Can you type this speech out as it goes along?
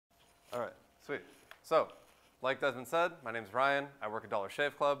All right, sweet. So, like Desmond said, my name's Ryan. I work at Dollar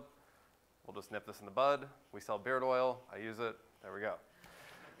Shave Club. We'll just nip this in the bud. We sell beard oil. I use it. There we go.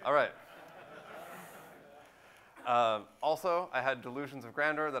 All right. Also, I had delusions of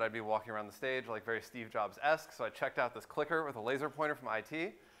grandeur that I'd be walking around the stage like very Steve Jobs-esque, so I checked out this clicker with a laser pointer from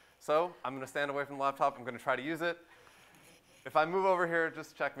IT. So I'm going to stand away from the laptop. I'm going to try to use it. If I move over here,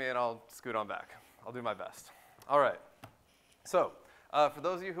 just check me and I'll scoot on back. I'll do my best. All right. So for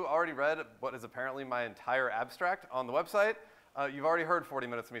those of you who already read what is apparently my entire abstract on the website, you've already heard 40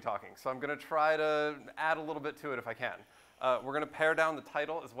 minutes of me talking. So I'm going to try to add a little bit to it if I can. We're going to pare down the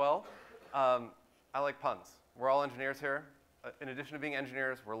title as well. I like puns. We're all engineers here. In addition to being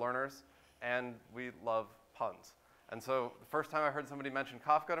engineers, we're learners, and we love puns. And so the first time I heard somebody mention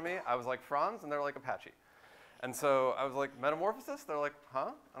Kafka to me, I was like, Franz, and they're like, Apache. And so I was like, Metamorphosis? They're like,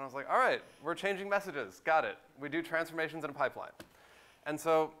 huh? And I was like, all right, we're changing messages. Got it. We do transformations in a pipeline. And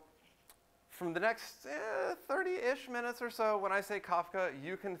so from the next 30-ish minutes or so, when I say Kafka,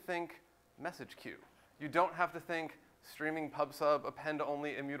 you can think message queue. You don't have to think streaming pub sub, append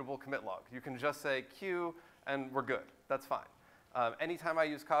only, immutable commit log. You can just say queue, and we're good. That's fine. Anytime I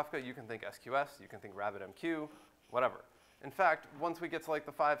use Kafka, you can think SQS, you can think RabbitMQ, whatever. In fact, once we get to like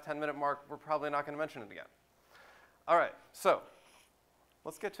the 5-10 minute mark, we're probably not going to mention it again. All right, so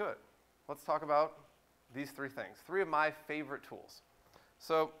let's get to it. Let's talk about these three things, three of my favorite tools.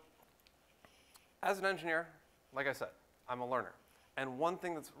 So as an engineer, like I said, I'm a learner. And one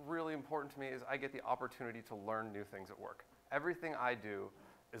thing that's really important to me is I get the opportunity to learn new things at work. Everything I do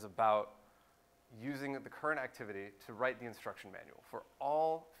is about using the current activity to write the instruction manual for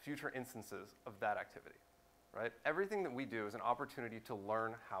all future instances of that activity, right? Everything that we do is an opportunity to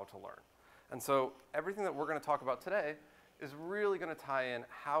learn how to learn. And so everything that we're going to talk about today is really going to tie in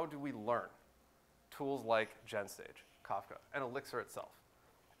how do we learn tools like GenStage, Kafka, and Elixir itself.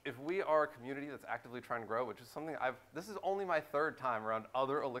 If we are a community that's actively trying to grow, which is something this is only my third time around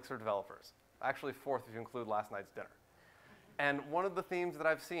other Elixir developers, actually fourth if you include last night's dinner. And one of the themes that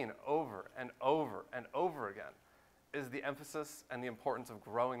I've seen over and over and over again is the emphasis and the importance of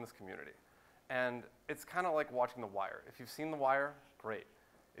growing this community. And it's kind of like watching The Wire. If you've seen The Wire, great.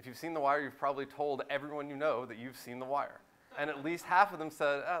 If you've seen The Wire, you've probably told everyone you know that you've seen The Wire. And at least half of them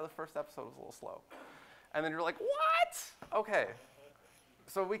said, the first episode was a little slow. And then you're like, what? OK.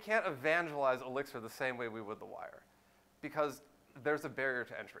 So we can't evangelize Elixir the same way we would The Wire, because there's a barrier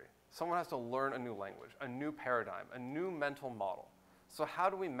to entry. Someone has to learn a new language, a new paradigm, a new mental model. So how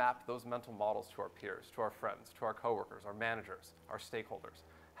do we map those mental models to our peers, to our friends, to our coworkers, our managers, our stakeholders?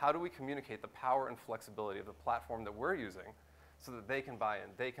 How do we communicate the power and flexibility of the platform that we're using so that they can buy in,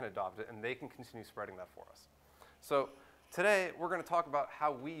 they can adopt it, and they can continue spreading that for us? So today, we're going to talk about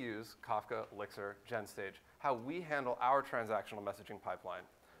how we use Kafka, Elixir, GenStage, how we handle our transactional messaging pipeline.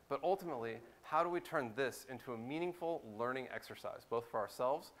 But ultimately, how do we turn this into a meaningful learning exercise, both for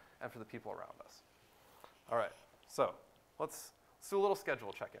ourselves and for the people around us? All right, so let's do a little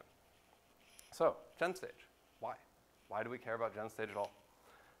schedule check-in. So GenStage, why? Why do we care about GenStage at all?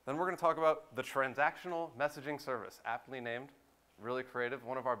 Then we're going to talk about the transactional messaging service, aptly named, really creative,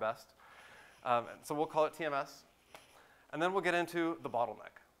 one of our best. So we'll call it TMS. And then we'll get into the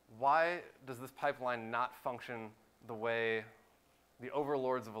bottleneck. Why does this pipeline not function the way the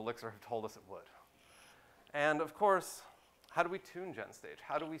overlords of Elixir have told us it would? And of course, how do we tune GenStage?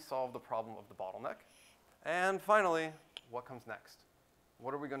 How do we solve the problem of the bottleneck? And finally, what comes next?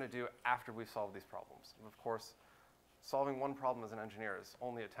 What are we going to do after we've solved these problems? And of course, solving one problem as an engineer is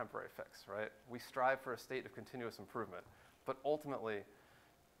only a temporary fix, right? We strive for a state of continuous improvement, but ultimately,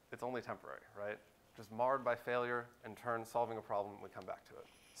 it's only temporary, right? Just marred by failure, in turn solving a problem, we come back to it.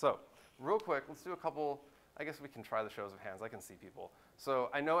 So real quick, let's do a couple, I guess we can try the shows of hands. I can see people. So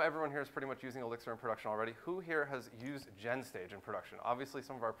I know everyone here is pretty much using Elixir in production already. Who here has used GenStage in production? Obviously,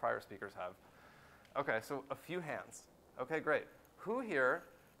 some of our prior speakers have. OK, so a few hands. OK, great. Who here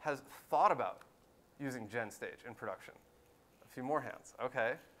has thought about using GenStage in production? A few more hands.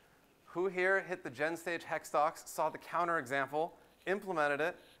 OK. Who here hit the GenStage hex docs, saw the counter example, implemented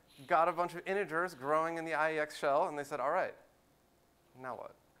it, got a bunch of integers growing in the IEX shell, and they said, all right, now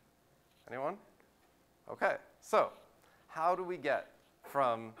what? Anyone? OK, so how do we get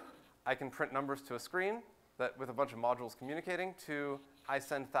from I can print numbers to a screen that with a bunch of modules communicating to I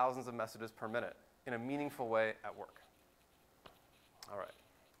send thousands of messages per minute in a meaningful way at work? All right,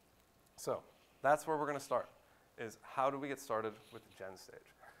 so that's where we're going to start, is how do we get started with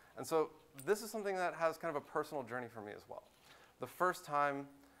GenStage? And so this is something that has kind of a personal journey for me as well. The first time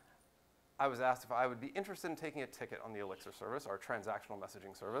I was asked if I would be interested in taking a ticket on the Elixir service, our transactional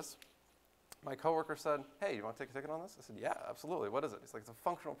messaging service, My coworker said, hey, you want to take a ticket on this? I said, yeah, absolutely. What is it? He's like, it's a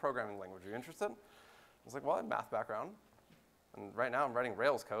functional programming language. Are you interested? I was like, well, I have a math background. And right now I'm writing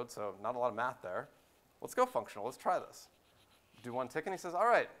Rails code, so not a lot of math there. Let's go functional. Let's try this. Do one tick, and he says, all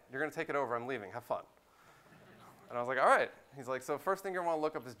right, you're going to take it over. I'm leaving. Have fun. And I was like, all right. He's like, so first thing you're going to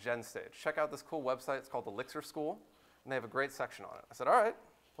want to look up is GenStage. Check out this cool website. It's called Elixir School, and they have a great section on it. I said, all right,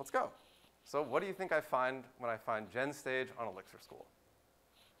 let's go. So what do you think I find when I find GenStage on Elixir School?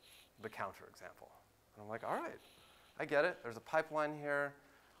 The counter example. And I'm like, all right, I get it. There's a pipeline here.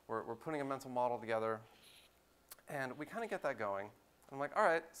 We're putting a mental model together. And we kind of get that going. And I'm like, all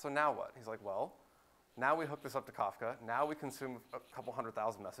right, so now what? He's like, well, now we hook this up to Kafka. Now we consume a couple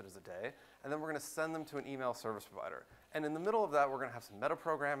 100,000 messages a day. And then we're going to send them to an email service provider. And in the middle of that, we're going to have some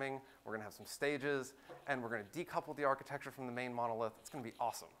metaprogramming. We're going to have some stages. And we're going to decouple the architecture from the main monolith. It's going to be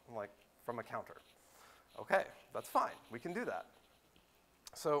awesome. I'm like, from a counter. OK, that's fine. We can do that.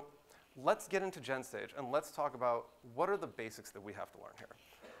 So let's get into GenStage. And let's talk about what are the basics that we have to learn here.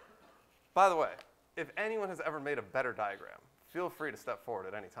 By the way, if anyone has ever made a better diagram, feel free to step forward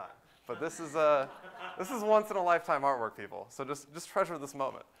at any time. But this is once in a lifetime artwork, people. So just treasure this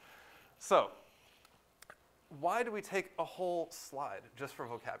moment. So why do we take a whole slide just for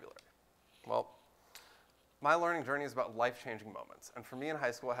vocabulary? Well, my learning journey is about life-changing moments. And for me in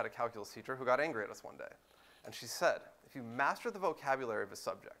high school, I had a calculus teacher who got angry at us one day. And she said, if you master the vocabulary of a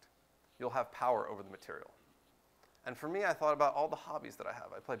subject, you'll have power over the material. And for me, I thought about all the hobbies that I have.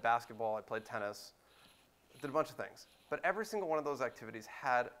 I played basketball, I played tennis, did a bunch of things. But every single one of those activities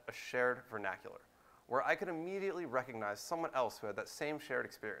had a shared vernacular, where I could immediately recognize someone else who had that same shared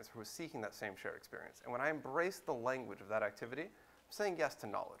experience, who was seeking that same shared experience. And when I embraced the language of that activity, I'm saying yes to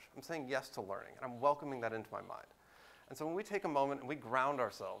knowledge. I'm saying yes to learning, and I'm welcoming that into my mind. And so when we take a moment and we ground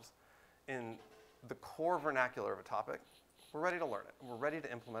ourselves in the core vernacular of a topic, we're ready to learn it, and we're ready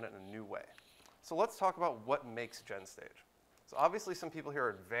to implement it in a new way. So let's talk about what makes GenStage. So obviously some people here are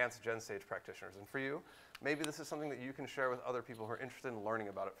advanced GenStage practitioners, and for you, maybe this is something that you can share with other people who are interested in learning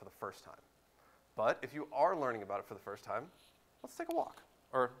about it for the first time. But if you are learning about it for the first time, let's take a walk.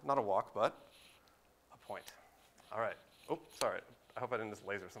 Or not a walk, but a point. All right. Oh, sorry. I hope I didn't just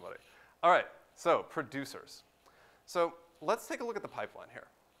laser somebody. All right. So producers. So let's take a look at the pipeline here.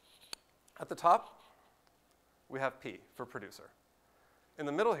 At the top, we have P for producer. In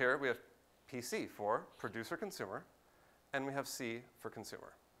the middle here, we have PC for producer consumer, and we have C for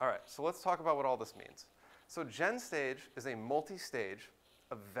consumer. All right, so let's talk about what all this means. So GenStage is a multi-stage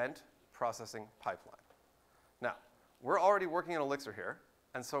event processing pipeline. Now, we're already working in Elixir here,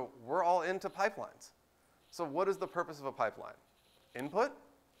 and so we're all into pipelines. So what is the purpose of a pipeline? Input,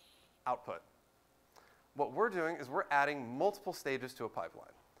 output. What we're doing is we're adding multiple stages to a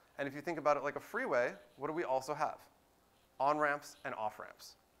pipeline. And if you think about it like a freeway, what do we also have? On-ramps and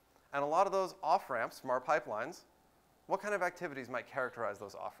off-ramps. And a lot of those off-ramps from our pipelines, what kind of activities might characterize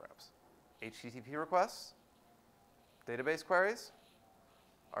those off-ramps? HTTP requests, database queries,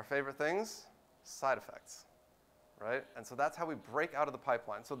 our favorite things, side effects, right? And so that's how we break out of the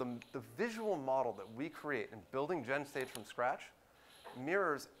pipeline. So the visual model that we create in building GenStage from scratch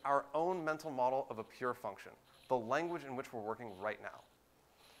mirrors our own mental model of a pure function, the language in which we're working right now.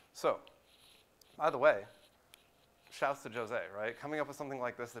 So, by the way, shouts to Jose, right? Coming up with something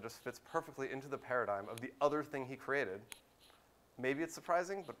like this that just fits perfectly into the paradigm of the other thing he created. Maybe it's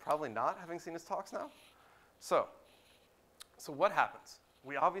surprising, but probably not, having seen his talks now. So what happens?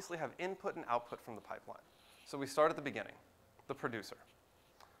 We obviously have input and output from the pipeline. So we start at the beginning, the producer.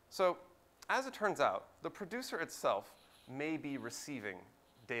 So as it turns out, the producer itself may be receiving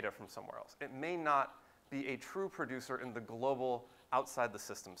data from somewhere else. It may not be a true producer in the global, outside the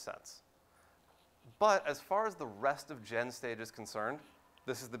system sense. But as far as the rest of GenStage is concerned,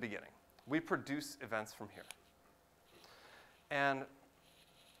 this is the beginning. We produce events from here. And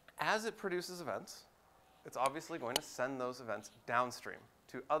as it produces events, it's obviously going to send those events downstream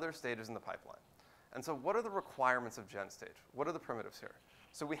to other stages in the pipeline. And so what are the requirements of GenStage? What are the primitives here?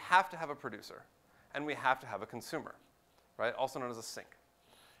 So we have to have a producer, and we have to have a consumer, right? Also known as a sink.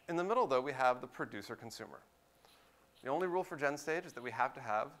 In the middle, though, we have the producer-consumer. The only rule for GenStage is that we have to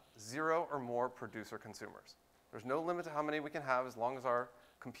have 0 or more producer consumers. There's no limit to how many we can have as long as our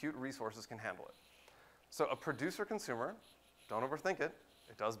compute resources can handle it. So a producer consumer, don't overthink it,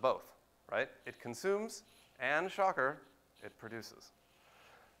 it does both, right? It consumes, and shocker, it produces.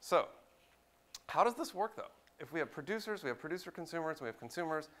 So how does this work, though? If we have producers, we have producer consumers, we have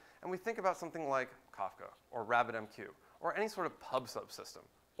consumers, and we think about something like Kafka or RabbitMQ or any sort of pub subsystem,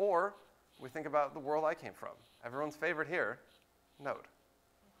 or we think about the world I came from. Everyone's favorite here, Node,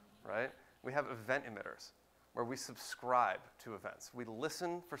 right? We have event emitters. where we subscribe to events. We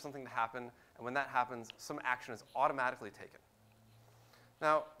listen for something to happen, and when that happens, some action is automatically taken.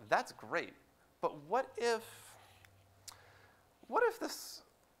 Now, that's great, but what if this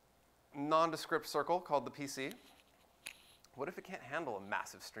nondescript circle called the PC, what if it can't handle a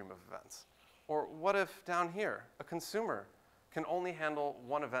massive stream of events? Or what if down here, a consumer can only handle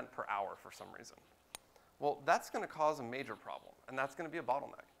one event per hour for some reason? Well, that's going to cause a major problem, and that's going to be a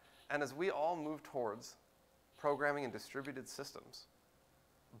bottleneck. And as we all move towards programming in distributed systems,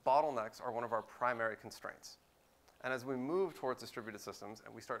 bottlenecks are one of our primary constraints. And as we move towards distributed systems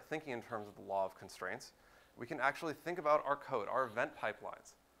and we start thinking in terms of the law of constraints, we can actually think about our code, our event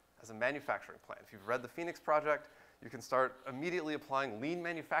pipelines, as a manufacturing plan. If you've read the Phoenix project, you can start immediately applying lean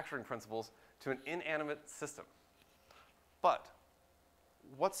manufacturing principles to an inanimate system. But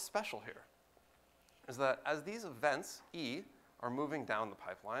what's special here is that as these events, E, are moving down the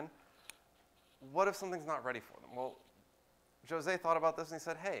pipeline, what if something's not ready for them? Well, Jose thought about this and he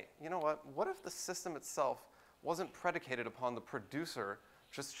said, hey, you know what? What if the system itself wasn't predicated upon the producer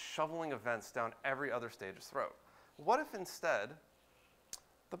just shoveling events down every other stage's throat? What if instead,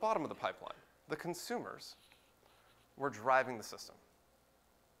 the bottom of the pipeline, the consumers, were driving the system?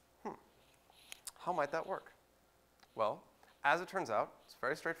 How might that work? Well, as it turns out, it's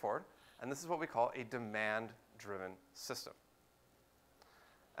very straightforward, and this is what we call a demand-driven system.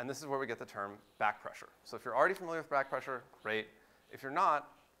 And this is where we get the term back pressure. So if you're already familiar with back pressure, great. If you're not,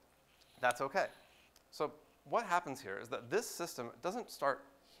 that's OK. So what happens here is that this system doesn't start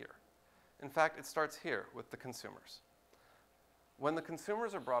here. In fact, it starts here with the consumers. When the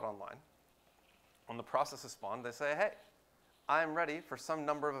consumers are brought online, when the process is spawned, they say, hey, I'm ready for some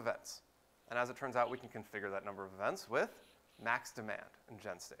number of events. And as it turns out, we can configure that number of events with max demand in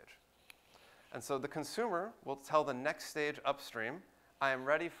GenStage. And so the consumer will tell the next stage upstream, I am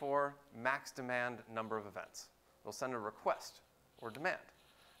ready for max demand number of events. They'll send a request or demand.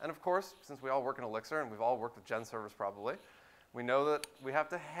 And of course, since we all work in Elixir and we've all worked with gen servers probably, we know that we have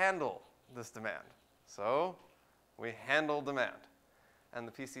to handle this demand. So we handle demand. And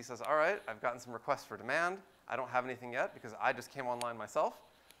the PC says, all right, I've gotten some requests for demand. I don't have anything yet because I just came online myself.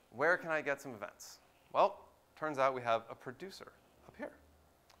 Where can I get some events? Well, turns out we have a producer up here.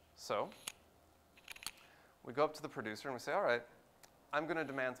 So we go up to the producer and we say, all right, I'm going to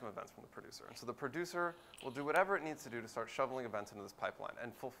demand some events from the producer. And so the producer will do whatever it needs to do to start shoveling events into this pipeline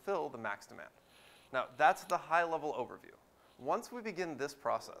and fulfill the max demand. Now, that's the high-level overview. Once we begin this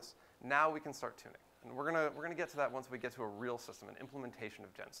process, now we can start tuning. And we're gonna get to that once we get to a real system, an implementation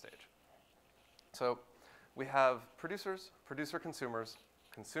of GenStage. So we have producers, producer consumers,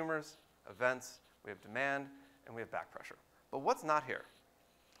 consumers, events, we have demand, and we have back pressure. But what's not here?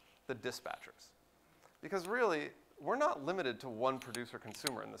 The dispatchers. Because really, we're not limited to one producer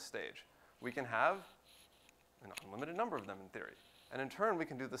consumer in this stage. We can have an unlimited number of them in theory. And in turn, we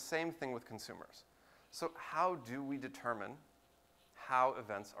can do the same thing with consumers. So how do we determine how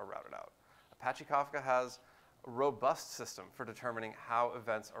events are routed out? Apache Kafka has a robust system for determining how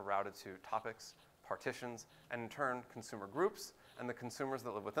events are routed to topics, partitions, and in turn, consumer groups and the consumers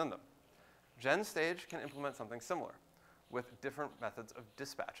that live within them. GenStage can implement something similar with different methods of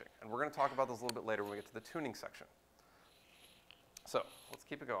dispatching. And we're going to talk about those a little bit later when we get to the tuning section. So let's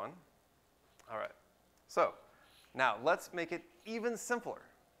keep it going. All right. So now let's make it even simpler.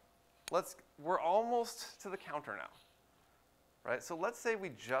 We're almost to the counter now. Right? So let's say we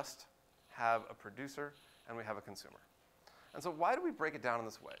just have a producer and we have a consumer. And so why do we break it down in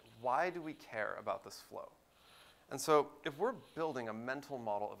this way? Why do we care about this flow? And so if we're building a mental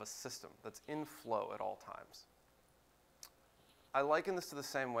model of a system that's in flow at all times, I liken this to the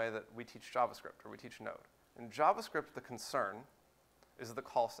same way that we teach JavaScript or we teach Node. In JavaScript, the concern is the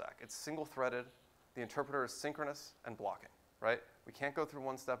call stack. It's single-threaded. The interpreter is synchronous and blocking, right? We can't go through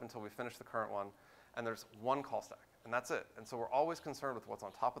one step until we finish the current one, and there's one call stack, and that's it. And so we're always concerned with what's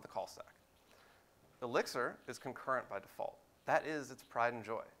on top of the call stack. Elixir is concurrent by default. That is its pride and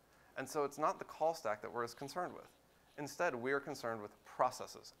joy. And so it's not the call stack that we're as concerned with. Instead, we are concerned with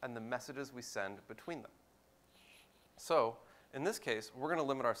processes and the messages we send between them. So in this case, we're going to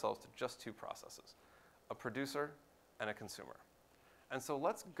limit ourselves to just two processes, a producer and a consumer. And so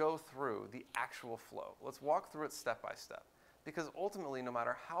let's go through the actual flow. Let's walk through it step by step. Because ultimately, no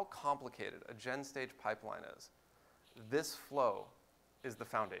matter how complicated a GenStage pipeline is, this flow is the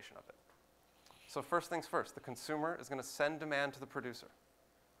foundation of it. So first things first, the consumer is going to send demand to the producer.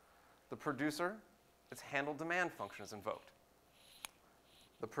 The producer, its handle demand function is invoked.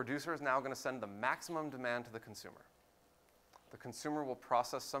 The producer is now going to send the maximum demand to the consumer. The consumer will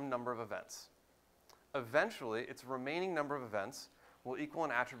process some number of events. Eventually, its remaining number of events will equal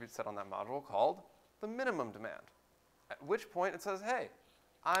an attribute set on that module called the minimum demand, at which point it says, hey,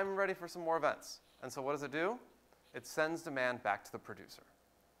 I'm ready for some more events. And so what does it do? It sends demand back to the producer.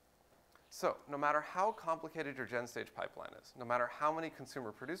 So no matter how complicated your GenStage pipeline is, no matter how many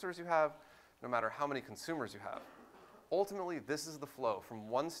consumer producers you have, no matter how many consumers you have, ultimately this is the flow from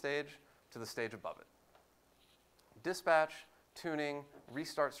one stage to the stage above it. Dispatch, tuning,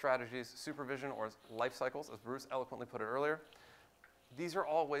 restart strategies, supervision, or life cycles, as Bruce eloquently put it earlier, these are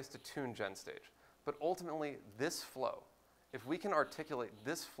all ways to tune GenStage. But ultimately, this flow, if we can articulate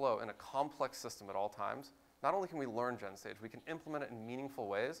this flow in a complex system at all times, not only can we learn GenStage, we can implement it in meaningful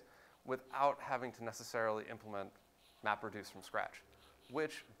ways without having to necessarily implement MapReduce from scratch,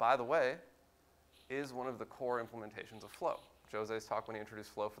 which, by the way, is one of the core implementations of flow. Jose's talk when he introduced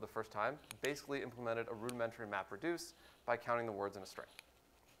flow for the first time basically implemented a rudimentary MapReduce by counting the words in a string,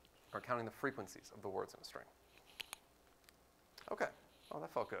 or counting the frequencies of the words in a string. Okay, oh,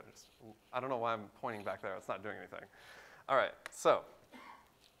 that felt good. I don't know why I'm pointing back there. It's not doing anything. All right, so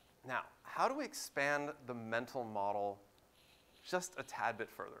now, how do we expand the mental model just a tad bit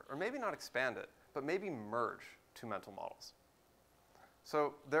further? Or maybe not expand it, but maybe merge two mental models.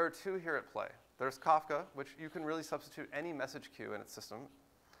 So there are two here at play. There's Kafka, which you can really substitute any message queue in its system.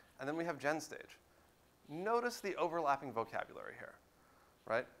 And then we have GenStage. Notice the overlapping vocabulary here,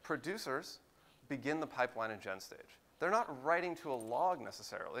 right? Producers begin the pipeline in GenStage. They're not writing to a log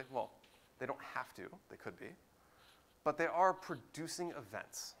necessarily. Well, they don't have to. They could be. But they are producing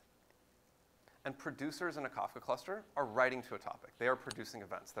events. And producers in a Kafka cluster are writing to a topic. They are producing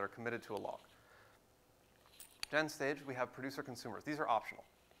events that are committed to a log. GenStage, we have producer consumers. These are optional.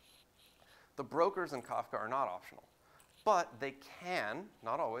 The brokers in Kafka are not optional. But they can,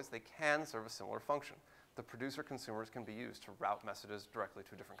 not always, they can serve a similar function. The producer consumers can be used to route messages directly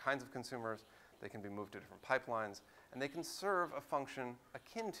to different kinds of consumers. They can be moved to different pipelines. And they can serve a function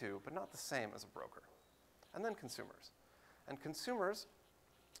akin to, but not the same as a broker. And then consumers. And consumers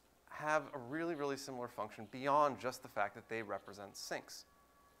have a really, really similar function beyond just the fact that they represent sinks.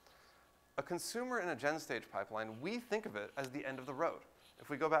 A consumer in a GenStage pipeline, we think of it as the end of the road. If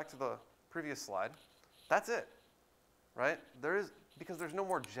we go back to the previous slide, that's it, right? Because there's no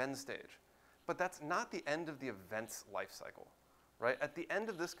more GenStage. But that's not the end of the event's life cycle, right? At the end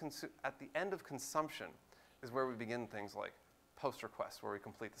of consumption is where we begin things like post requests, where we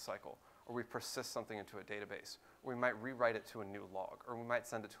complete the cycle, or we persist something into a database, or we might rewrite it to a new log, or we might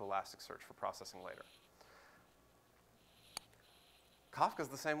send it to Elasticsearch for processing later. Kafka's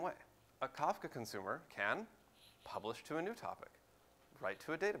the same way. A Kafka consumer can publish to a new topic, write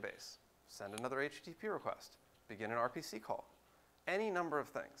to a database, send another HTTP request, begin an RPC call, any number of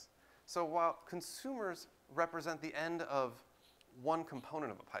things. So while consumers represent the end of one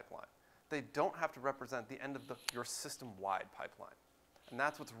component of a pipeline, they don't have to represent the end of your system-wide pipeline. And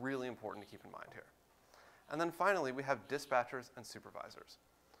that's what's really important to keep in mind here. And then finally, we have dispatchers and supervisors.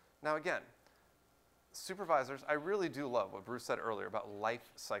 Now again, supervisors, I really do love what Bruce said earlier about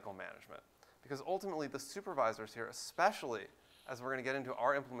life cycle management. Because ultimately, the supervisors here, especially as we're going to get into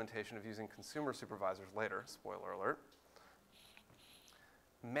our implementation of using consumer supervisors later, spoiler alert,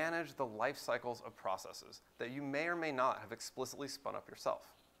 manage the life cycles of processes that you may or may not have explicitly spun up yourself.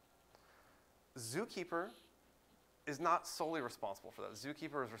 Zookeeper is not solely responsible for that.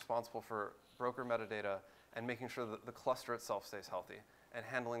 Zookeeper is responsible for broker metadata and making sure that the cluster itself stays healthy and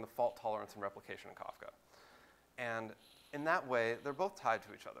handling the fault tolerance and replication in Kafka. And in that way, they're both tied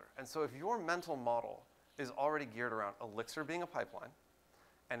to each other. And so if your mental model is already geared around Elixir being a pipeline,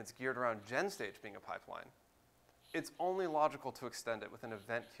 and it's geared around GenStage being a pipeline, it's only logical to extend it with an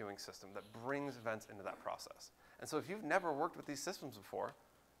event queuing system that brings events into that process. And so if you've never worked with these systems before,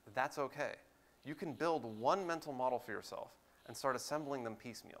 that's okay. You can build one mental model for yourself and start assembling them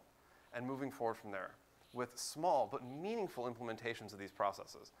piecemeal and moving forward from there with small but meaningful implementations of these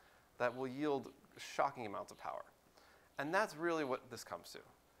processes that will yield shocking amounts of power. And that's really what this comes to,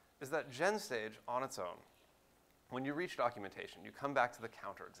 is that GenStage on its own, when you reach documentation, you come back to the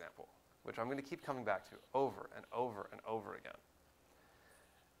counter example, which I'm going to keep coming back to over and over and over again.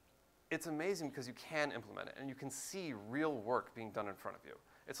 It's amazing because you can implement it and you can see real work being done in front of you.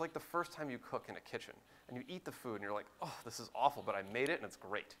 It's like the first time you cook in a kitchen and you eat the food and you're like, oh, this is awful, but I made it and it's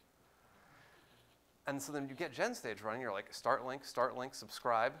great. And so then you get GenStage running, you're like, start link,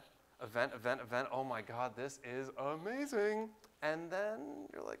 subscribe, event, oh my God, this is amazing. And then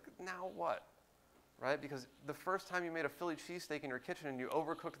you're like, now what? Right? Because the first time you made a Philly cheesesteak in your kitchen and you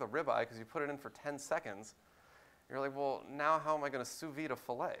overcooked the ribeye because you put it in for 10 seconds, you're like, well, now how am I going to sous vide a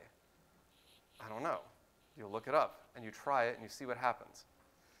filet? I don't know. You look it up and you try it and you see what happens.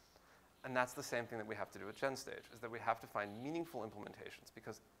 And that's the same thing that we have to do with GenStage, is that we have to find meaningful implementations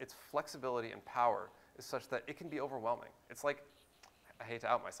because its flexibility and power is such that it can be overwhelming. It's like, I hate to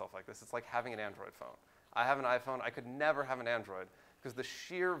out myself like this, it's like having an Android phone. I have an iPhone. I could never have an Android because the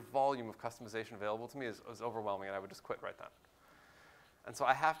sheer volume of customization available to me is overwhelming, and I would just quit right then. And so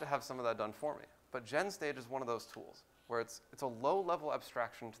I have to have some of that done for me. But GenStage is one of those tools where it's a low-level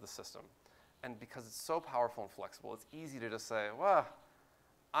abstraction to the system. And because it's so powerful and flexible, it's easy to just say, well,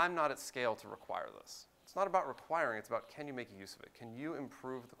 I'm not at scale to require this. It's not about requiring, it's about can you make use of it? Can you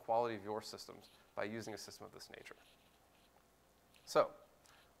improve the quality of your systems by using a system of this nature? So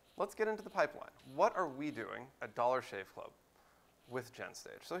let's get into the pipeline. What are we doing at Dollar Shave Club with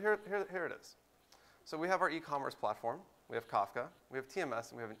GenStage? So here it is. So we have our e-commerce platform. We have Kafka. We have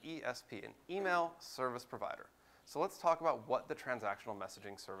TMS. And we have an ESP, an email service provider. So let's talk about what the transactional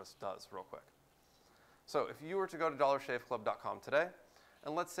messaging service does real quick. So if you were to go to dollarshaveclub.com today,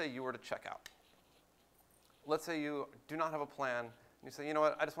 and let's say you were to check out. Let's say you do not have a plan, and you say, you know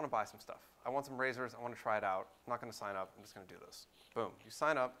what, I just want to buy some stuff. I want some razors. I want to try it out. I'm not going to sign up. I'm just going to do this. Boom. You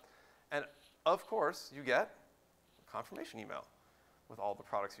sign up, and of course, you get a confirmation email with all the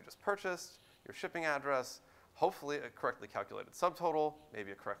products you just purchased, your shipping address, hopefully a correctly calculated subtotal,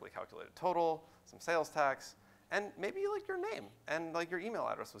 maybe a correctly calculated total, some sales tax, and maybe like your name and like your email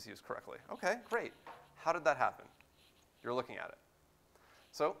address was used correctly. Okay, great. How did that happen? You're looking at it.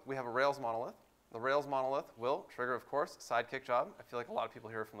 So we have a Rails monolith. The Rails monolith will trigger, of course, Sidekick job. I feel like a lot of people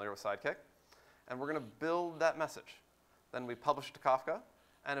here are familiar with Sidekick. And we're going to build that message. Then we publish it to Kafka,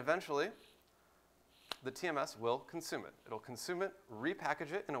 and eventually the TMS will consume it. It'll consume it,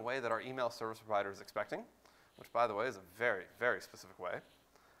 repackage it in a way that our email service provider is expecting, which, by the way, is a very, very specific way.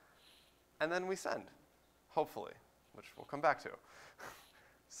 And then we send, hopefully, which we'll come back to.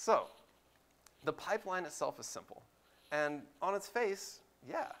 So the pipeline itself is simple. And on its face,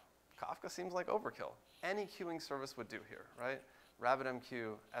 yeah, Kafka seems like overkill. Any queuing service would do here, right?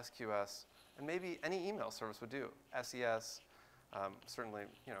 RabbitMQ, SQS, and maybe any email service would do. SES, certainly,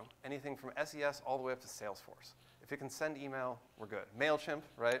 anything from SES all the way up to Salesforce. If it can send email, we're good. MailChimp,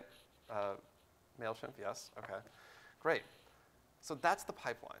 right? MailChimp, yes, okay. Great. So that's the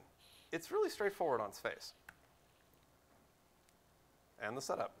pipeline. It's really straightforward on its face. And the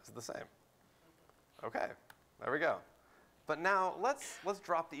setup is the same. Okay, there we go. But now let's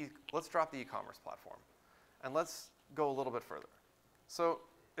drop the e-commerce platform, and let's go a little bit further. So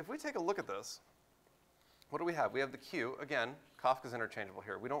if we take a look at this, what do we have? We have the queue. Again, Kafka's interchangeable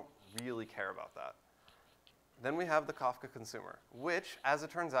here. We don't really care about that. Then we have the Kafka consumer, which, as it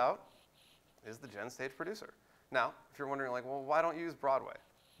turns out, is the GenStage producer. Now, if you're wondering, like, well, why don't you use Broadway?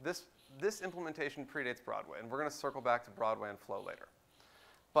 This implementation predates Broadway, and we're going to circle back to Broadway and Flow later.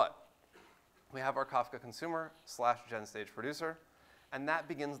 But we have our Kafka consumer / GenStage producer, and that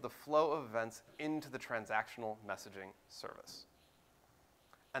begins the flow of events into the transactional messaging service.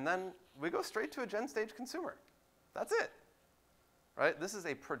 And then we go straight to a GenStage consumer. That's it, right? This is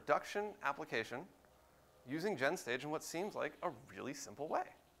a production application using GenStage in what seems like a really simple way.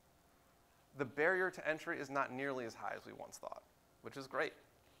 The barrier to entry is not nearly as high as we once thought, which is great.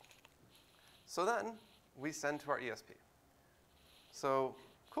 So then we send to our ESP. So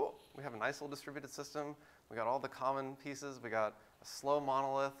cool. We have a nice little distributed system. We got all the common pieces. We got a slow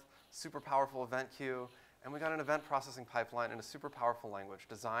monolith, super powerful event queue, and we got an event processing pipeline in a super powerful language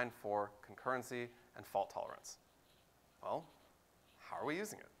designed for concurrency and fault tolerance. Well, how are we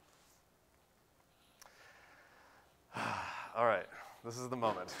using it? All right, this is the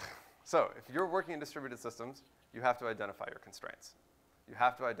moment. So if you're working in distributed systems, you have to identify your constraints. You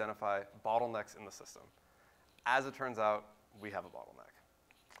have to identify bottlenecks in the system. As it turns out, we have a bottleneck.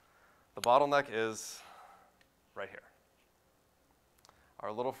 The bottleneck is right here.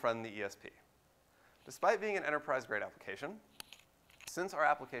 Our little friend, the ESP. Despite being an enterprise-grade application, since our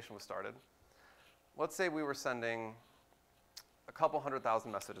application was started, let's say we were sending a couple 100,000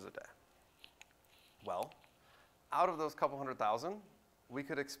 messages a day. Well, out of those couple 100,000, we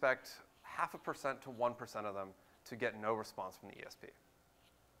could expect 0.5% to 1% of them to get no response from the ESP.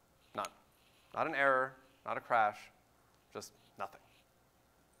 None. Not an error, not a crash, just nothing.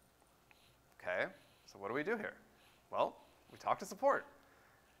 Okay, so what do we do here? Well, we talk to support.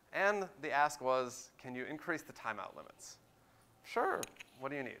 And the ask was, can you increase the timeout limits? Sure,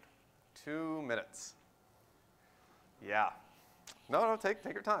 what do you need? 2 minutes. Yeah. No, take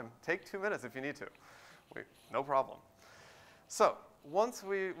your time. Take 2 minutes if you need to. No problem. So once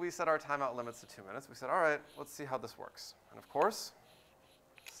we set our timeout limits to 2 minutes, we said, all right, let's see how this works. And of course,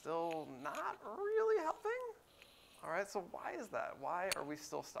 still not really helping. All right, so why is that? Why are we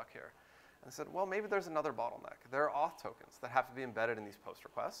still stuck here? And I said, well, maybe there's another bottleneck. There are auth tokens that have to be embedded in these post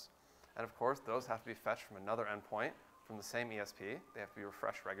requests. And of course, those have to be fetched from another endpoint from the same ESP. They have to be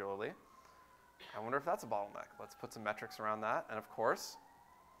refreshed regularly. I wonder if that's a bottleneck. Let's put some metrics around that. And of course,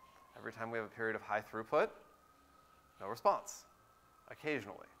 every time we have a period of high throughput, no response,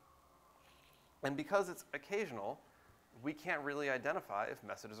 occasionally. And because it's occasional, we can't really identify if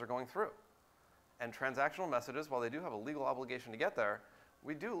messages are going through. And transactional messages, while they do have a legal obligation to get there,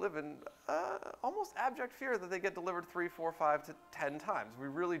 we do live in almost abject fear that they get delivered 3, 4, 5 to 10 times. We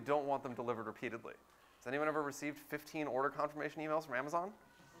really don't want them delivered repeatedly. Has anyone ever received 15 order confirmation emails from Amazon?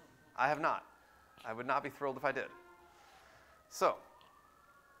 I have not. I would not be thrilled if I did. So,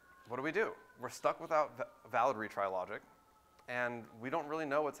 what do? We're stuck without valid retry logic, and we don't really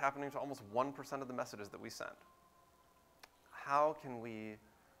know what's happening to almost 1% of the messages that we send. How can we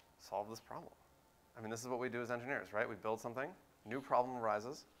solve this problem? I mean, this is what we do as engineers, right? We build something, new problem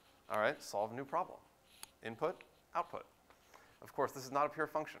arises. All right, solve a new problem. Input, output. Of course, this is not a pure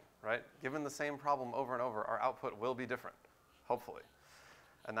function, right? Given the same problem over and over, our output will be different, hopefully.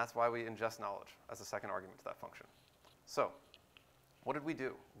 And that's why we ingest knowledge as a second argument to that function. So, what did we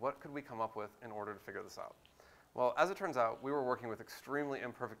do? What could we come up with in order to figure this out? Well, as it turns out, we were working with extremely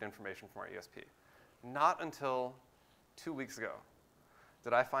imperfect information from our ESP. Not until 2 weeks ago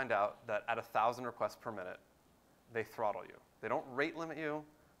did I find out that at 1,000 requests per minute, they throttle you. They don't rate limit you,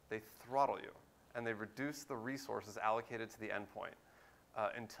 they throttle you. And they reduce the resources allocated to the endpoint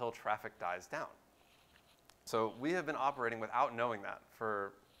until traffic dies down. So we have been operating without knowing that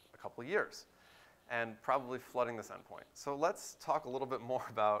for a couple of years and probably flooding this endpoint. So let's talk a little bit more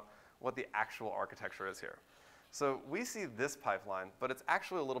about what the actual architecture is here. So we see this pipeline, but it's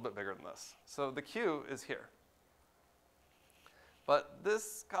actually a little bit bigger than this. So the queue is here. But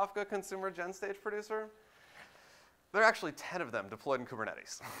this Kafka consumer GenStage producer, there are actually 10 of them deployed in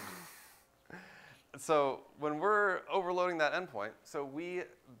Kubernetes. So when we're overloading that endpoint, so we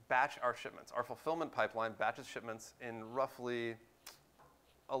batch our shipments. Our fulfillment pipeline batches shipments in roughly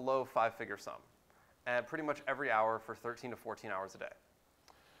a low 5-figure sum, and pretty much every hour for 13 to 14 hours a day.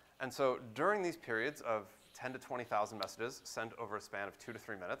 And so during these periods of 10 to 20,000 messages sent over a span of 2 to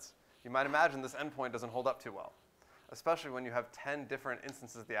 3 minutes, you might imagine this endpoint doesn't hold up too well, especially when you have 10 different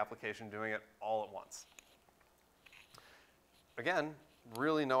instances of the application doing it all at once. Again,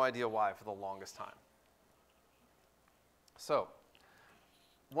 really no idea why for the longest time. So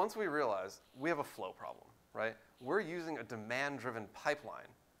once we realize we have a flow problem, right? We're using a demand-driven pipeline,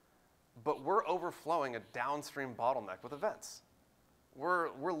 but we're overflowing a downstream bottleneck with events.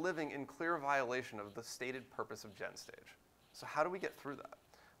 We're living in clear violation of the stated purpose of GenStage. So how do we get through that?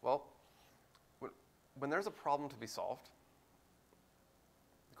 Well, when there's a problem to be solved,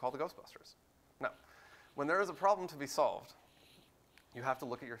 you call the Ghostbusters. No. When there is a problem to be solved, you have to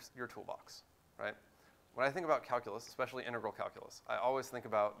look at your toolbox, right? When I think about calculus, especially integral calculus, I always think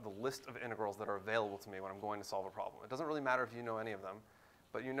about the list of integrals that are available to me when I'm going to solve a problem. It doesn't really matter if you know any of them,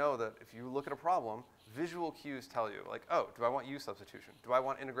 but you know that if you look at a problem, visual cues tell you, like, oh, do I want U substitution? Do I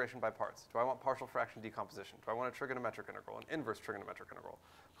want integration by parts? Do I want partial fraction decomposition? Do I want a trigonometric integral, an inverse trigonometric integral?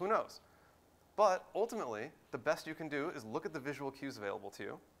 Who knows? But ultimately, the best you can do is look at the visual cues available to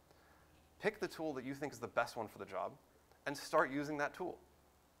you, pick the tool that you think is the best one for the job, and start using that tool.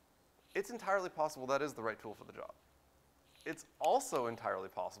 It's entirely possible that is the right tool for the job. It's also entirely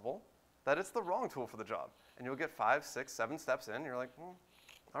possible that it's the wrong tool for the job. And you'll get 5, 6, 7 steps in, and you're like,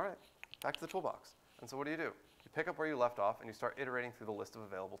 all right, back to the toolbox. And so what do? You pick up where you left off, and you start iterating through the list of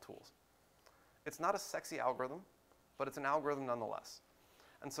available tools. It's not a sexy algorithm, but it's an algorithm nonetheless.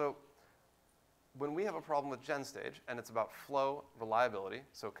 And so when we have a problem with GenStage, and it's about flow, reliability,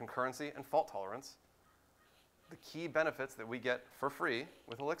 so concurrency and fault tolerance, the key benefits that we get for free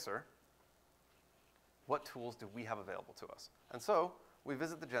with Elixir, what tools do we have available to us? And so we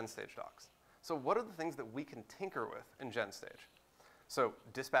visit the GenStage docs. So what are the things that we can tinker with in GenStage? So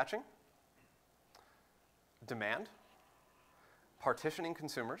dispatching, demand, partitioning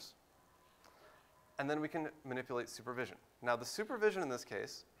consumers, and then we can manipulate supervision. Now the supervision in this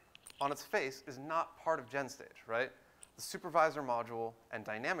case, on its face, is not part of GenStage, right? The supervisor module and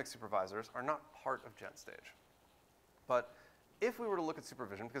dynamic supervisors are not part of GenStage. But if we were to look at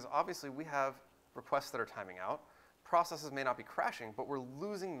supervision, because obviously we have requests that are timing out, processes may not be crashing, but we're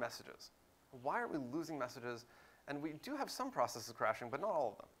losing messages. Why are we losing messages? And we do have some processes crashing, but not all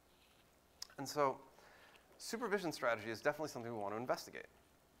of them. And so supervision strategy is definitely something we want to investigate.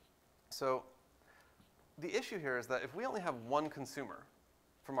 So the issue here is that if we only have one consumer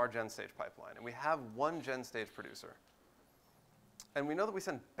from our GenStage pipeline, and we have one GenStage producer, and we know that we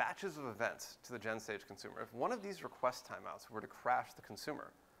send batches of events to the GenStage consumer, if one of these request timeouts were to crash the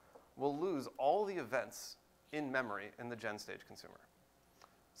consumer, we'll lose all the events in memory in the GenStage consumer.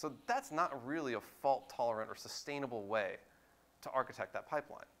 So that's not really a fault-tolerant or sustainable way to architect that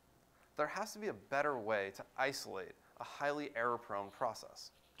pipeline. there has to be a better way to isolate a highly error-prone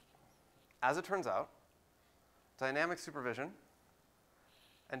process. As it turns out, dynamic supervision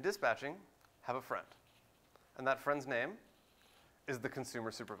and dispatching have a friend. And that friend's name is the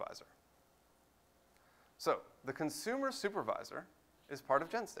consumer supervisor. So the consumer supervisor is part of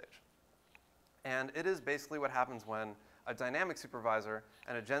GenStage. And it is basically what happens when a dynamic supervisor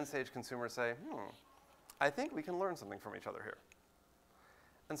and a GenStage consumer say, I think we can learn something from each other here.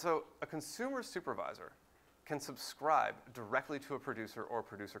 And so a consumer supervisor can subscribe directly to a producer or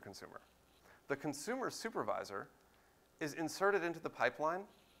producer-consumer. The consumer supervisor is inserted into the pipeline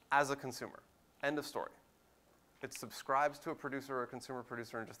as a consumer. End of story. It subscribes to a producer or a consumer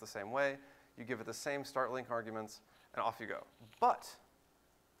producer in just the same way. You give it the same start link arguments, and off you go. But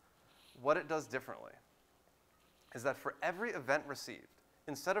what it does differently is that for every event received,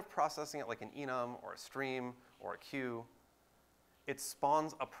 instead of processing it like an enum or a stream or a queue, it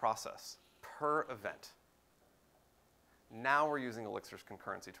spawns a process per event. Now we're using Elixir's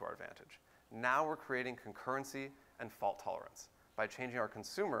concurrency to our advantage. Now we're creating concurrency and fault tolerance by changing our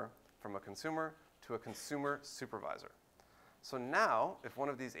consumer from a consumer to a consumer supervisor. So now, if one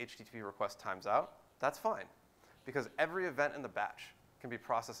of these HTTP requests times out, that's fine, because every event in the batch can be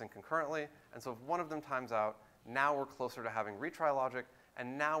processing concurrently, and so if one of them times out, now we're closer to having retry logic,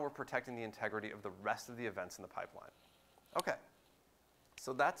 and now we're protecting the integrity of the rest of the events in the pipeline. Okay,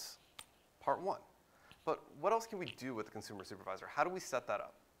 so that's part one. But what else can we do with the consumer supervisor? How do we set that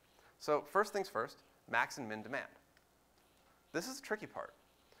up? So first things first, max and min demand. This is the tricky part.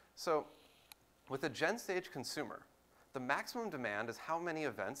 So with a GenStage consumer, the maximum demand is how many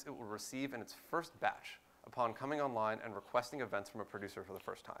events it will receive in its first batch upon coming online and requesting events from a producer for the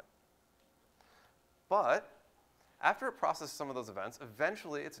first time. But after it processes some of those events,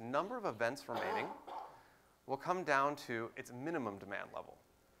 eventually its number of events remaining will come down to its minimum demand level.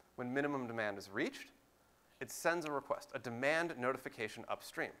 When minimum demand is reached, it sends a request, a demand notification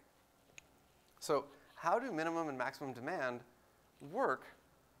upstream. So how do minimum and maximum demand work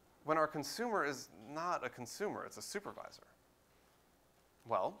when our consumer is not a consumer, it's a supervisor?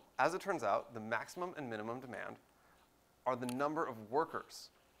 Well, as it turns out, the maximum and minimum demand are the number of workers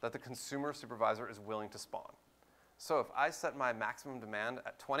that the consumer supervisor is willing to spawn. So if I set my maximum demand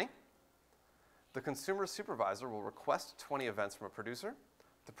at 20, the consumer supervisor will request 20 events from a producer,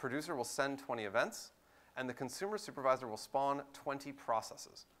 the producer will send 20 events, and the consumer supervisor will spawn 20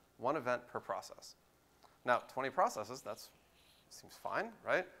 processes, one event per process. Now, 20 processes, that seems fine,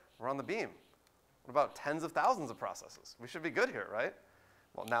 right? We're on the beam. What about tens of thousands of processes? We should be good here, right?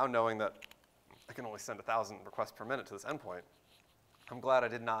 Well, now knowing that I can only send 1,000 requests per minute to this endpoint, I'm glad I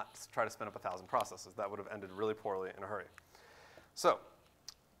did not try to spin up 1,000 processes. That would have ended really poorly in a hurry. So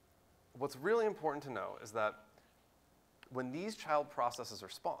what's really important to know is that when these child processes are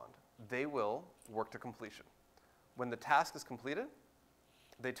spawned, they will work to completion. When the task is completed,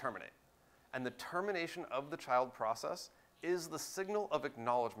 they terminate. And the termination of the child process is the signal of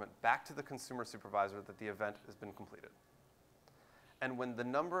acknowledgement back to the consumer supervisor that the event has been completed. And when the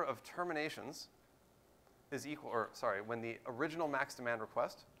number of terminations is equal, or sorry, when the original max demand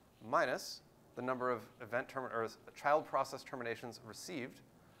request minus the number of child process terminations received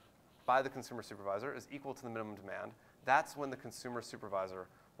by the consumer supervisor is equal to the minimum demand, that's when the consumer supervisor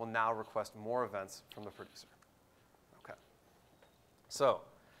will now request more events from the producer. Okay. So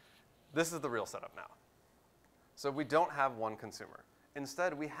this is the real setup now. So we don't have one consumer.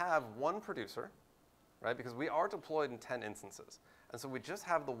 Instead, we have one producer, right? Because we are deployed in 10 instances. And so we just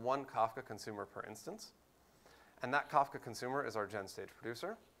have the one Kafka consumer per instance. And that Kafka consumer is our GenStage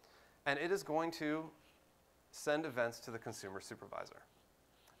producer. And it is going to send events to the consumer supervisor.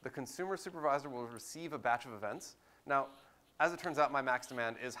 The consumer supervisor will receive a batch of events. Now, as it turns out, my max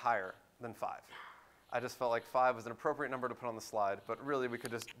demand is higher than 5. I just felt like 5 was an appropriate number to put on the slide. But really, we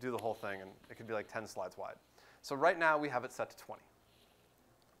could just do the whole thing, and it could be like 10 slides wide. So right now, we have it set to 20.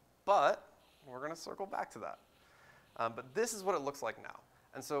 But we're going to circle back to that. But this is what it looks like now.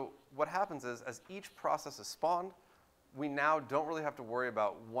 And so what happens is, as each process is spawned, we now don't really have to worry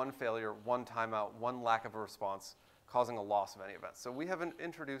about one failure, one timeout, one lack of a response causing a loss of any events. So we have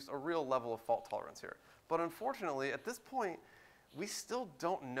introduced a real level of fault tolerance here. But unfortunately, at this point, we still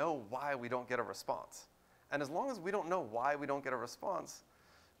don't know why we don't get a response. And as long as we don't know why we don't get a response,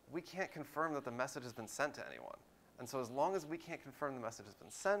 we can't confirm that the message has been sent to anyone. And so as long as we can't confirm the message has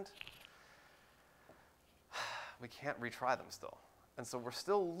been sent, we can't retry them still. And so we're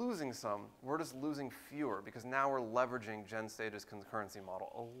still losing some. We're just losing fewer because now we're leveraging GenStage's concurrency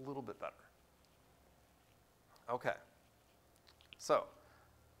model a little bit better. OK. So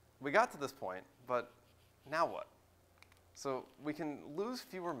we got to this point, but now what? So we can lose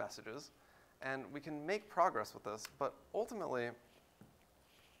fewer messages, and we can make progress with this, but ultimately,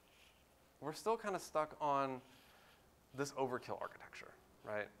 we're still kind of stuck on this overkill architecture,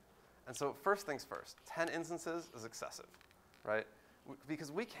 right? And so first things first, 10 instances is excessive, right?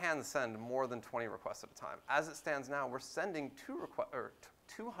 Because we can send more than 20 requests at a time. As it stands now, we're sending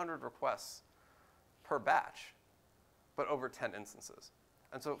 200 requests per batch, but over 10 instances.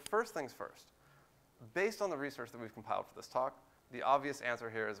 And so first things first, based on the research that we've compiled for this talk, the obvious answer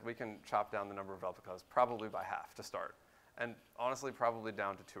here is we can chop down the number of replicas probably by half to start, and honestly probably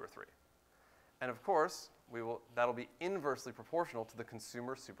down to 2 or 3. And of course, that'll be inversely proportional to the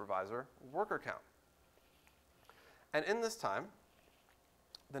consumer supervisor worker count. And in this time,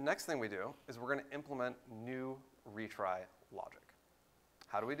 the next thing we do is we're going to implement new retry logic.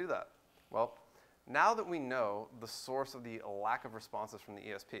 How do we do that? Well, now that we know the source of the lack of responses from the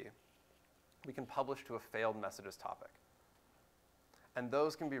ESP, we can publish to a failed messages topic. And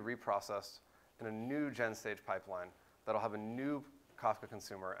those can be reprocessed in a new GenStage pipeline that'll have a new Kafka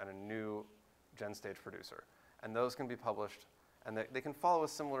consumer and a new GenStage producer. And those can be published, and they can follow a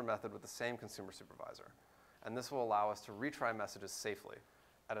similar method with the same consumer supervisor. And this will allow us to retry messages safely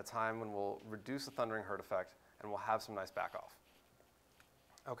at a time when we'll reduce the thundering herd effect and we'll have some nice back off.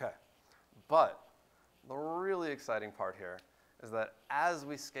 Okay, but the really exciting part here is that as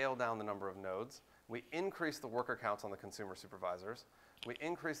we scale down the number of nodes, we increase the worker counts on the consumer supervisors, we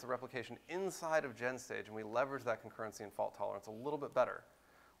increase the replication inside of GenStage, and we leverage that concurrency and fault tolerance a little bit better.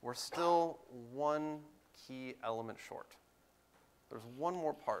 We're still one key element short. There's one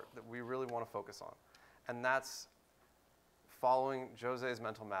more part that we really want to focus on, and that's following Jose's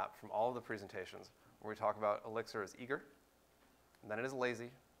mental map from all of the presentations where we talk about Elixir as eager, and then it is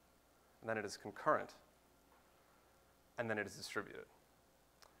lazy, and then it is concurrent, and then it is distributed.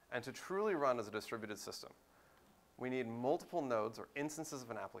 And to truly run as a distributed system, we need multiple nodes or instances of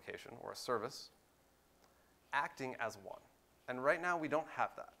an application or a service acting as one. And right now, we don't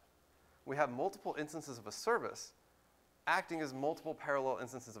have that. We have multiple instances of a service acting as multiple parallel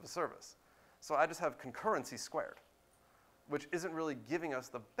instances of a service. So I just have concurrency squared, which isn't really giving us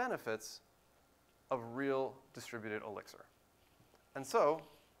the benefits of real distributed Elixir. And so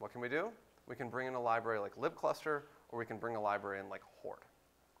what can we do? We can bring in a library like libcluster, or we can bring a library in like Horde.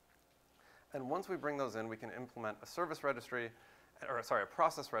 And once we bring those in, we can implement a service registry, a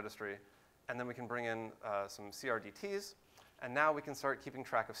process registry, and then we can bring in some CRDTs. And now we can start keeping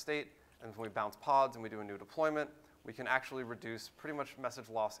track of state. And when we bounce pods and we do a new deployment, we can actually reduce pretty much message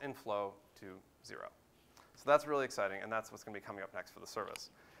loss inflow to 0. So that's really exciting, and that's what's going to be coming up next for the service.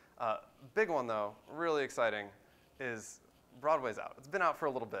 Big one, though, really exciting, is Broadway's out. It's been out for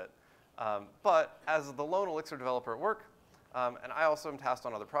a little bit. But as the lone Elixir developer at work, and I also am tasked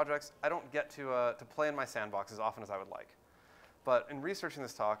on other projects, I don't get to play in my sandbox as often as I would like. But in researching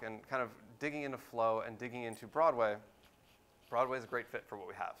this talk and kind of digging into Flow and digging into Broadway is a great fit for what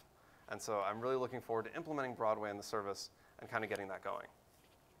we have. And so I'm really looking forward to implementing Broadway in the service and kind of getting that going.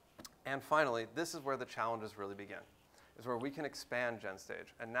 And finally, this is where the challenges really begin, is where we can expand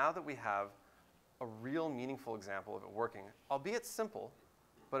GenStage. And now that we have a real meaningful example of it working, albeit simple,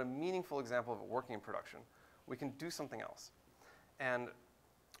 but a meaningful example of it working in production, we can do something else. And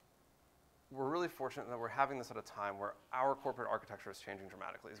we're really fortunate that we're having this at a time where our corporate architecture is changing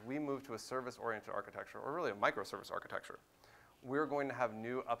dramatically. As we move to a service-oriented architecture, or really a microservice architecture, we're going to have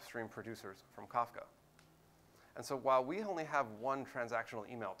new upstream producers from Kafka. And so while we only have one transactional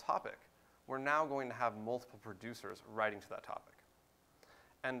email topic, we're now going to have multiple producers writing to that topic.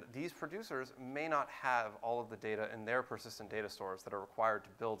 And these producers may not have all of the data in their persistent data stores that are required to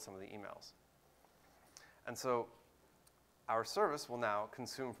build some of the emails. And so our service will now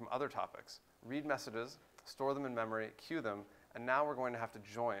consume from other topics, read messages, store them in memory, queue them, and now we're going to have to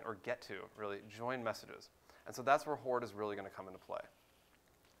join, or get to, really, join messages. And so that's where Horde is really going to come into play.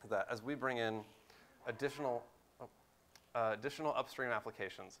 That as we bring in additional upstream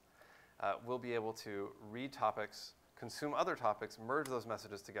applications, we'll be able to read topics, consume other topics, merge those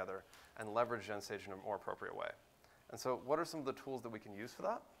messages together, and leverage GenStage in a more appropriate way. And so what are some of the tools that we can use for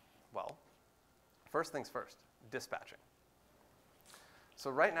that? Well, first things first, dispatching. So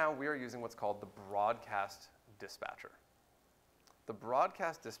right now, we are using what's called the broadcast dispatcher. The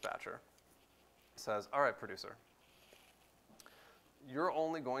broadcast dispatcher says, all right, producer, you're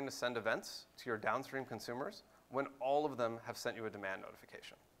only going to send events to your downstream consumers when all of them have sent you a demand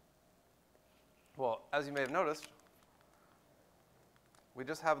notification. Well, as you may have noticed, we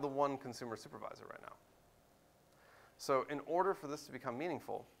just have the one consumer supervisor right now. So in order for this to become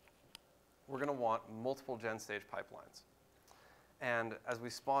meaningful, we're going to want multiple GenStage pipelines. And as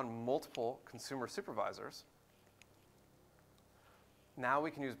we spawn multiple consumer supervisors, now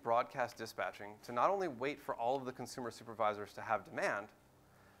we can use broadcast dispatching to not only wait for all of the consumer supervisors to have demand,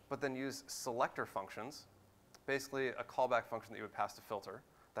 but then use selector functions, basically a callback function that you would pass to filter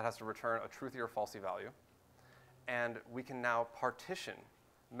that has to return a truthy or falsy value. And we can now partition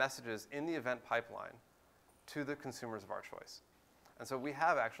messages in the event pipeline to the consumers of our choice. And so we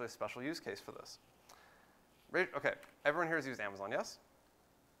have actually a special use case for this. OK, everyone here has used Amazon, yes?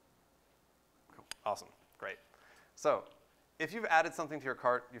 Cool. Awesome, great. So if you've added something to your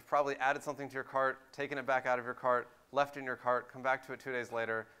cart, you've probably added something to your cart, taken it back out of your cart, left it in your cart, come back to it 2 days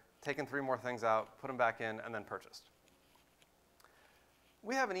later, taken 3 more things out, put them back in, and then purchased.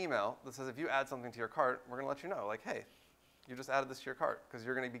 We have an email that says if you add something to your cart, we're going to let you know, like, hey, you just added this to your cart, because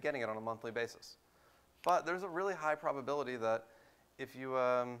you're going to be getting it on a monthly basis. But there's a really high probability that if you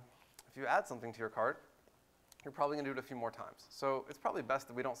add something to your cart, you're probably going to do it a few more times. So it's probably best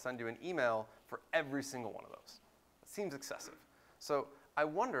that we don't send you an email for every single one of those. It seems excessive. So I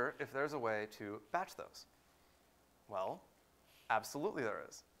wonder if there's a way to batch those. Well, absolutely there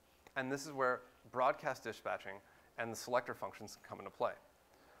is. And this is where broadcast dispatching and the selector functions come into play.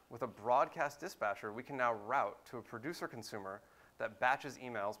 With a broadcast dispatcher, we can now route to a producer consumer that batches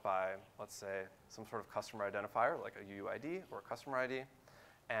emails by, let's say, some sort of customer identifier, like a UUID or a customer ID,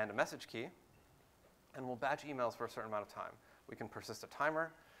 and a message key. And we'll batch emails for a certain amount of time. We can persist a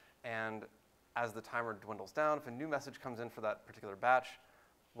timer, and as the timer dwindles down, if a new message comes in for that particular batch,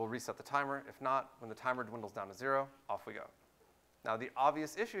 we'll reset the timer. If not, when the timer dwindles down to 0, off we go. Now, the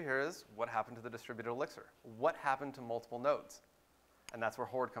obvious issue here is what happened to the distributed Elixir? What happened to multiple nodes? And that's where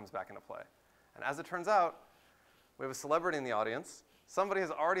Horde comes back into play. And as it turns out, we have a celebrity in the audience. Somebody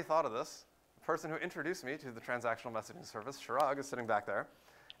has already thought of this. The person who introduced me to the transactional messaging service, Chirag, is sitting back there.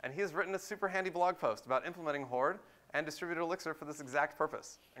 And he has written a super handy blog post about implementing Horde and distributed Elixir for this exact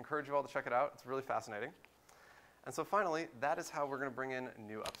purpose. I encourage you all to check it out. It's really fascinating. And so finally, that is how we're going to bring in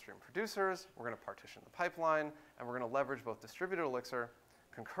new upstream producers. We're going to partition the pipeline. And we're going to leverage both distributed Elixir,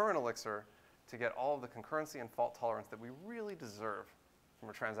 concurrent Elixir, to get all of the concurrency and fault tolerance that we really deserve from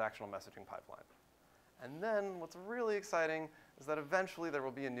a transactional messaging pipeline. And then what's really exciting is that eventually there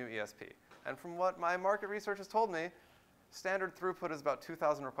will be a new ESP. And from what my market research has told me, standard throughput is about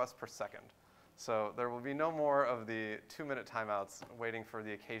 2,000 requests per second. So there will be no more of the 2-minute timeouts waiting for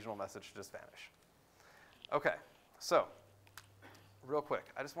the occasional message to just vanish. OK, so real quick,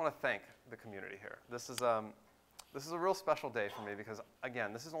 I just want to thank the community here. This is a real special day for me because,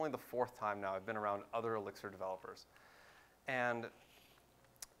 again, this is only the 4th time now I've been around other Elixir developers. And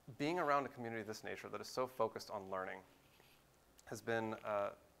being around a community of this nature that is so focused on learning has been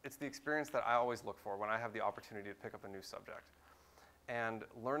it's the experience that I always look for when I have the opportunity to pick up a new subject. And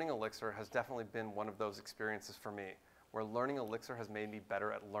learning Elixir has definitely been one of those experiences for me, where learning Elixir has made me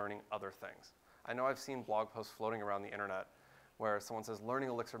better at learning other things. I know I've seen blog posts floating around the internet where someone says, learning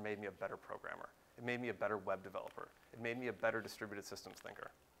Elixir made me a better programmer. It made me a better web developer. It made me a better distributed systems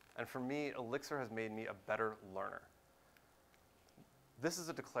thinker. And for me, Elixir has made me a better learner. This is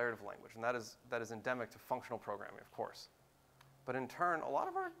a declarative language, and that is endemic to functional programming, of course. But in turn, a lot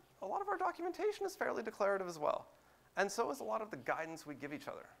of our documentation is fairly declarative as well. And so is a lot of the guidance we give each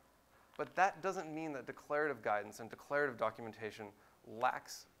other. But that doesn't mean that declarative guidance and declarative documentation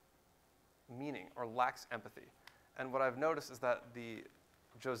lacks meaning or lacks empathy. And what I've noticed is that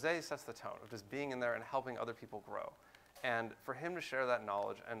Jose sets the tone of just being in there and helping other people grow. And for him to share that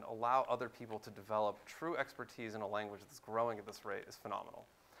knowledge and allow other people to develop true expertise in a language that's growing at this rate is phenomenal.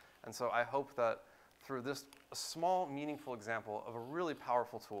 And so I hope that through this small, meaningful example of a really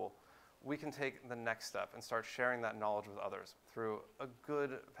powerful tool, we can take the next step and start sharing that knowledge with others through a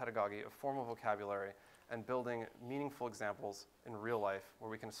good pedagogy, a formal vocabulary, and building meaningful examples in real life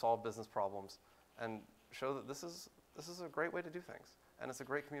where we can solve business problems and show that this is a great way to do things. And it's a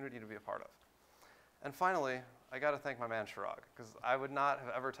great community to be a part of. And finally, I got to thank my man, Chirag, because I would not have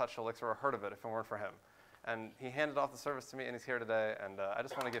ever touched Elixir or heard of it if it weren't for him. And he handed off the service to me, and he's here today. And I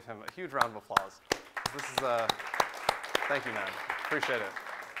just want to give him a huge round of applause. This is thank you, man. Appreciate it.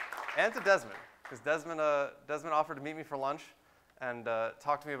 And to Desmond, because Desmond offered to meet me for lunch and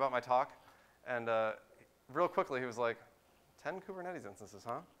talk to me about my talk. And real quickly, he was like, 10 Kubernetes instances,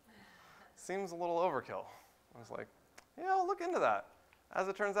 huh? Seems a little overkill. I was like, yeah, I'll look into that. As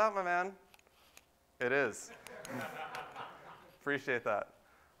it turns out, my man, it is. Appreciate that.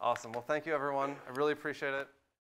 Awesome. Well, thank you, everyone. I really appreciate it.